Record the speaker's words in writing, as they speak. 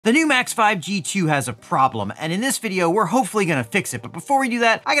The new Max5 G2 has a problem, and in this video, we're hopefully gonna fix it. But before we do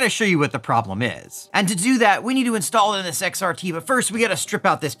that, I gotta show you what the problem is. And to do that, we need to install it in this XRT, but first we gotta strip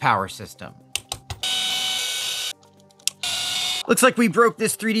out this power system. Looks like we broke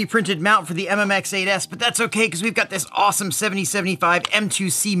this 3D printed mount for the MMX8S, but that's okay because we've got this awesome 7075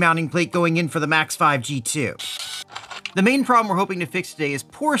 M2C mounting plate going in for the Max5 G2. The main problem we're hoping to fix today is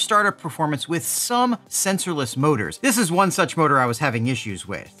poor startup performance with some sensorless motors. This is one such motor I was having issues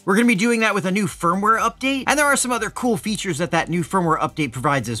with. We're going to be doing that with a new firmware update, and there are some other cool features that new firmware update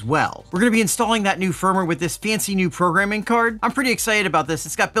provides as well. We're going to be installing that new firmware with this fancy new programming card. I'm pretty excited about this.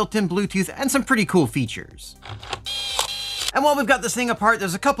 It's got built-in Bluetooth and some pretty cool features. And while we've got this thing apart,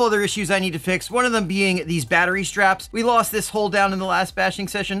 there's a couple other issues I need to fix, one of them being these battery straps. We lost this hold down in the last bashing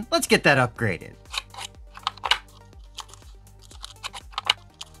session. Let's get that upgraded.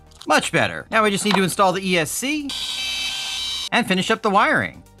 Much better. Now we just need to install the ESC and finish up the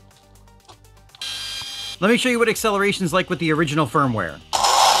wiring. Let me show you what acceleration's like with the original firmware.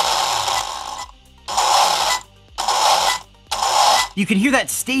 You can hear that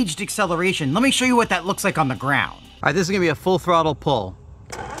staged acceleration. Let me show you what that looks like on the ground. All right, this is gonna be a full throttle pull.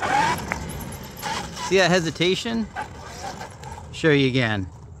 See that hesitation? Show you again.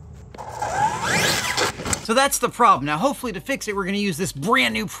 So that's the problem. Now, hopefully to fix it, we're gonna use this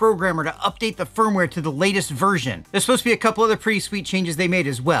brand new programmer to update the firmware to the latest version. There's supposed to be a couple other pretty sweet changes they made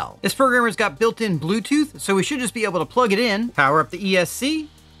as well. This programmer's got built-in Bluetooth, so we should just be able to plug it in, power up the ESC,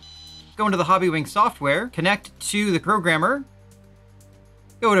 go into the Hobbywing software, connect to the programmer,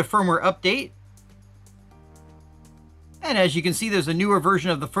 go to firmware update, and as you can see, there's a newer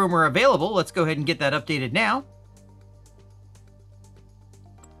version of the firmware available. Let's go ahead and get that updated now.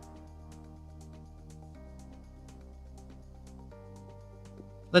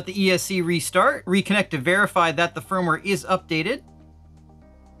 Let the ESC restart, reconnect to verify that the firmware is updated.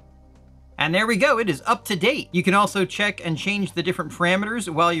 And there we go, it is up to date. You can also check and change the different parameters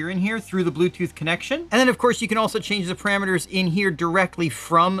while you're in here through the Bluetooth connection. And then of course you can also change the parameters in here directly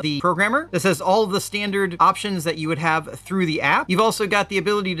from the programmer. This has all of the standard options that you would have through the app. You've also got the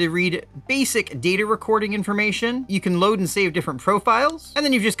ability to read basic data recording information. You can load and save different profiles. And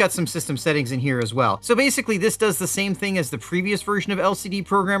then you've just got some system settings in here as well. So basically this does the same thing as the previous version of LCD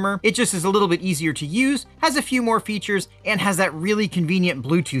Programmer. It just is a little bit easier to use, has a few more features, and has that really convenient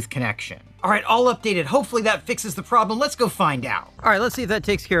Bluetooth connection. All right, all updated. Hopefully that fixes the problem. Let's go find out. All right, let's see if that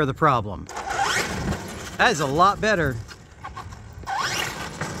takes care of the problem. That is a lot better.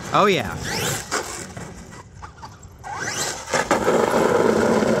 Oh yeah.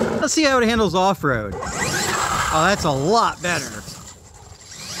 Let's see how it handles off-road. Oh, that's a lot better.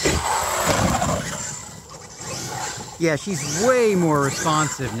 Yeah, she's way more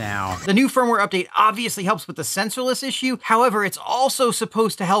responsive now. The new firmware update obviously helps with the sensorless issue. However, it's also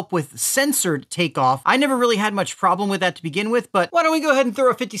supposed to help with censored takeoff. I never really had much problem with that to begin with, but why don't we go ahead and throw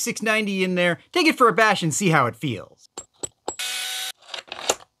a 5690 in there, take it for a bash and see how it feels.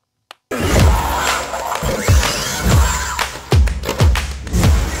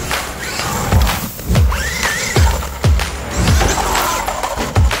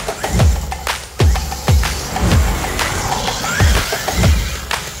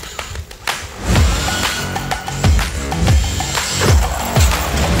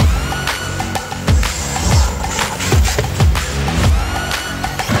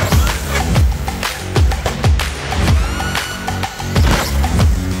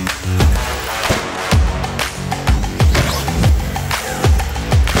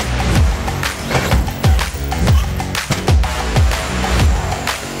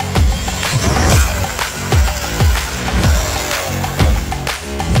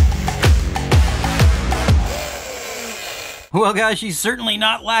 Well guys, she's certainly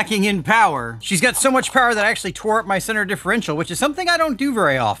not lacking in power. She's got so much power that I actually tore up my center differential, which is something I don't do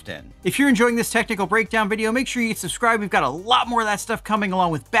very often. If you're enjoying this technical breakdown video, make sure you subscribe. We've got a lot more of that stuff coming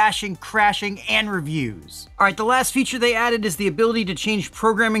along with bashing, crashing, and reviews. All right, the last feature they added is the ability to change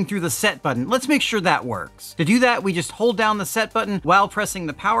programming through the set button. Let's make sure that works. To do that, we just hold down the set button while pressing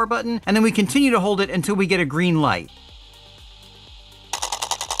the power button, and then we continue to hold it until we get a green light.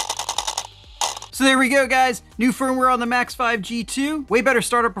 So there we go, guys. New firmware on the Max5 G2. Way better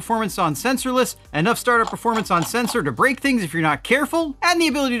startup performance on sensorless, enough startup performance on sensor to break things if you're not careful, and the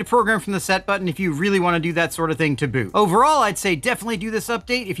ability to program from the set button if you really want to do that sort of thing to boot. Overall, I'd say definitely do this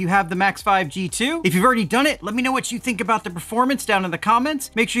update if you have the Max5 G2. If you've already done it, let me know what you think about the performance down in the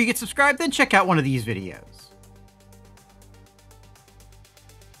comments. Make sure you get subscribed, then check out one of these videos.